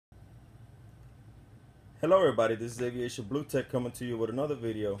Hello everybody, this is Aviation Blue Tech coming to you with another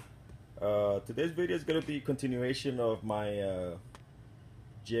video. Today's video is going to be a continuation of my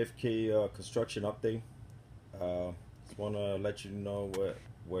JFK construction update. Just want to let you know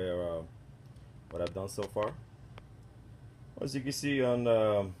what I've done so far. As you can see on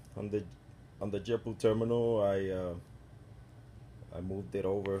the JetBlue terminal, I moved it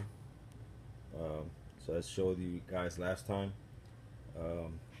over. So I showed you guys last time.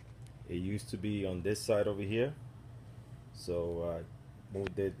 It used to be on this side over here, so I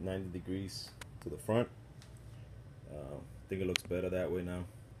moved it 90 degrees to the front. I think it looks better that way now.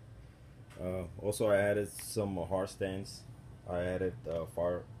 Also, I added some hard stands. I added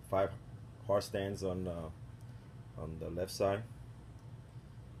 5 hard stands on the left side,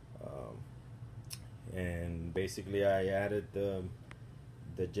 and basically I added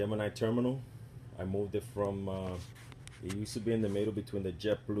the Gemini terminal. I moved it from it used to be in the middle between the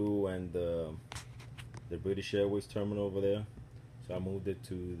JetBlue and the British Airways terminal over there, so I moved it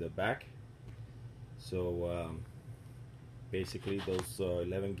to the back. So basically those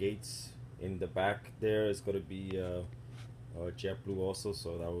 11 gates in the back there is going to be JetBlue also,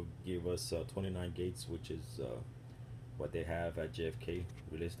 so that will give us 29 gates, which is what they have at JFK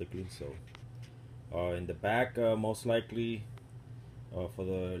realistically. So in the back, most likely for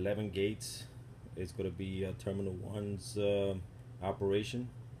the 11 gates, it's going to be Terminal 1's operation,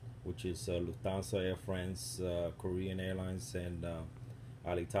 which is Lufthansa, Air France, Korean Airlines, and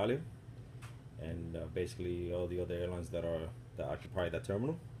Alitalia, and basically all the other airlines that occupy that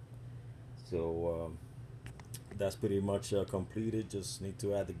terminal. So that's pretty much completed. Just need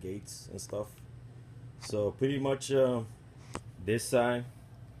to add the gates and stuff. So pretty much this side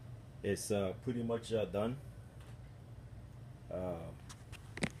is pretty much done.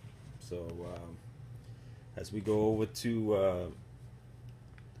 As we go over to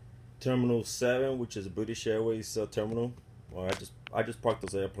Terminal 7, which is British Airways terminal, well, I just parked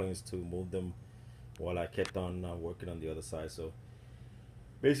those airplanes to move them while I kept on working on the other side. So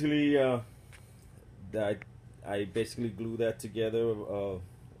basically, I basically glue that together,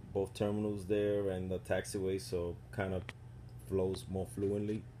 both terminals there and the taxiway, so kind of flows more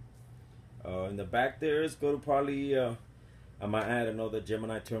fluently. In the back there is going to probably I might add another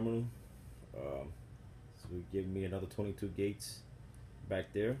Gemini terminal. So give me another 22 gates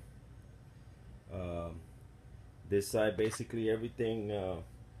back there. This side, basically everything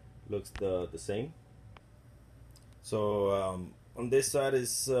looks the same. So on this side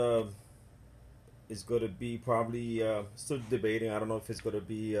is going to be probably still debating. I don't know if it's going to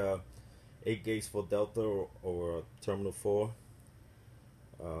be 8 gates for Delta or Terminal 4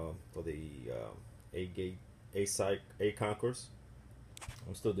 for the 8 side 8 Concourse.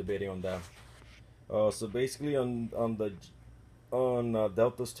 I'm still debating on that. So basically on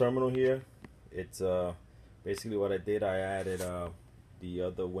Delta's terminal here, it's basically what I did. I added the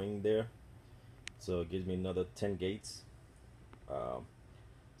other wing there, so it gives me another 10 gates. So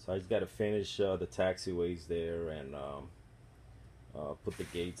I just got to finish the taxiways there and put the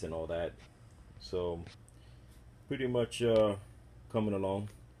gates and all that. So pretty much coming along.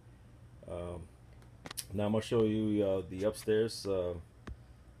 Now I'm gonna show you the upstairs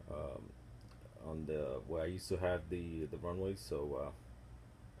on the where I used to have the runway. So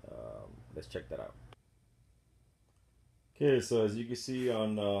let's check that out. Okay, so as you can see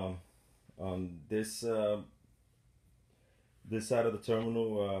on this this side of the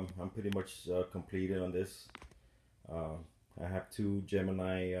terminal, I'm pretty much completed on this. I have 2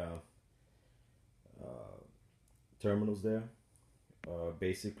 Gemini terminals there.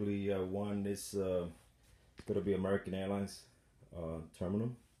 Basically, one is going to be American Airlines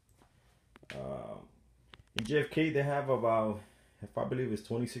terminal. In JFK, they have about, if I believe it's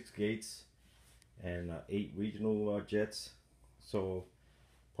 26 gates and 8 regional jets. So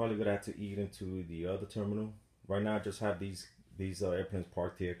probably gonna have to eat into the other terminal. Right now, I just have these airplanes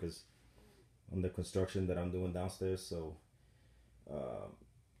parked here because on the construction that I'm doing downstairs. So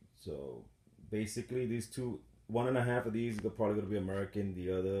so basically these 1.5 of these are probably gonna be American.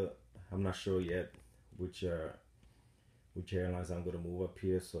 The other, I'm not sure yet which airlines I'm gonna move up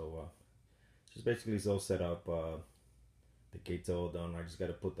here. So just basically it's all set up. The gates are all done. I just got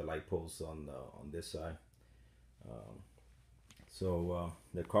to put the light posts on this side. So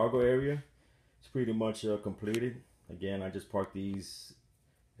the cargo area is pretty much completed. Again, I just parked these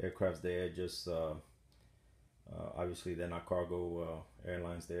aircrafts there. Just obviously they're not cargo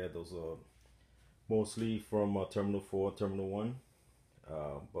airlines there. Those are mostly from Terminal 4, Terminal 1.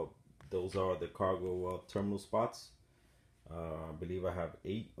 But those are the cargo terminal spots. I believe I have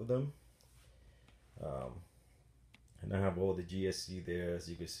 8 of them. And I have all the GSC there, as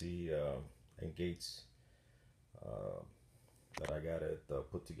you can see, and gates uh, that I got it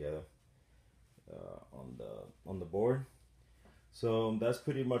put together on the board. So that's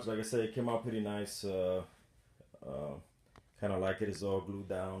pretty much, like I said, it came out pretty nice. Uh, kind of like it is all glued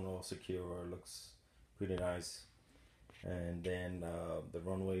down, all secure. It looks pretty nice. And then the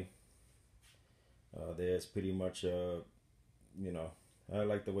runway there's pretty much you know, I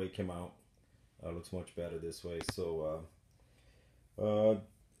like the way it came out. Looks much better this way. So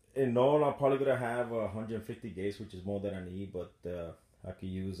in all, I'm probably gonna have 150 gauge, which is more than I need, but I could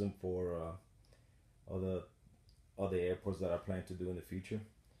use them for other other airports that I plan to do in the future.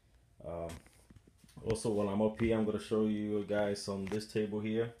 Um, Also, while I'm up here, I'm gonna show you guys on this table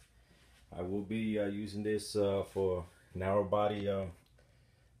here. I will be using this for narrow body uh,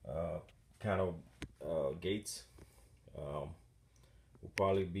 kind of gates. Um, will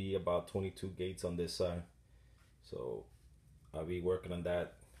probably be about 22 gates on this side, so I'll be working on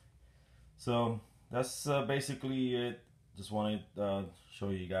that. So that's basically it. Just wanted to show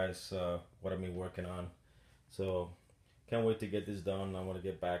you guys what I've been working on. So can't wait to get this done. I want to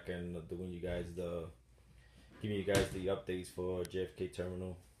get back and doing you guys giving you guys the updates for JFK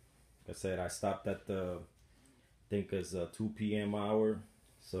terminal. Like I said, I stopped at the I think it's 2 p.m. hour,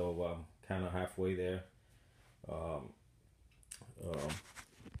 so kind of halfway there. Um, um,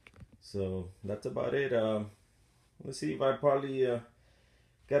 so that's about it. Let's see if I probably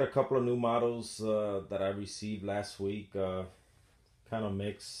got a couple of new models that I received last week. Kind of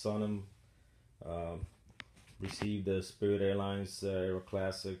mixed on them. Um, Received the Spirit Airlines Aero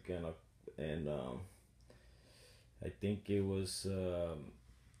Classic and I think it was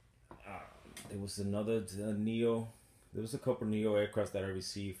another Neo. There was a couple Neo aircraft that I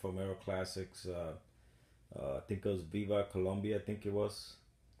received from Aero Classics. I think it was Viva Colombia. I think it was,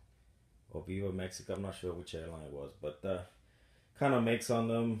 or Viva Mexico. I'm not sure which airline it was, but kind of makes on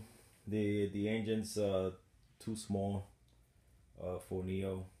them. The engines too small for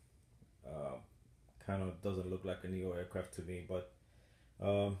Neo. Uh, kind of doesn't look like a Neo aircraft to me, but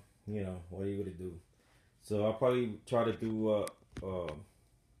you know, what are you gonna do? So I'll probably try to do a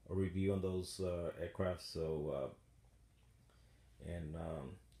review on those aircraft. So and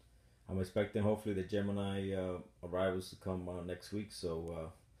I'm expecting hopefully the Gemini arrivals to come next week.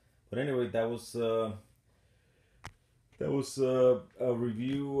 So, but anyway, that was a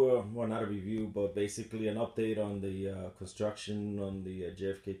review. Well, not a review, but basically an update on the construction on the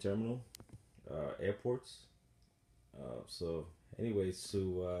JFK terminal airports. So, anyways,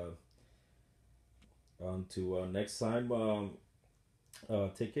 so on to next time.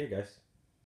 Take care, guys.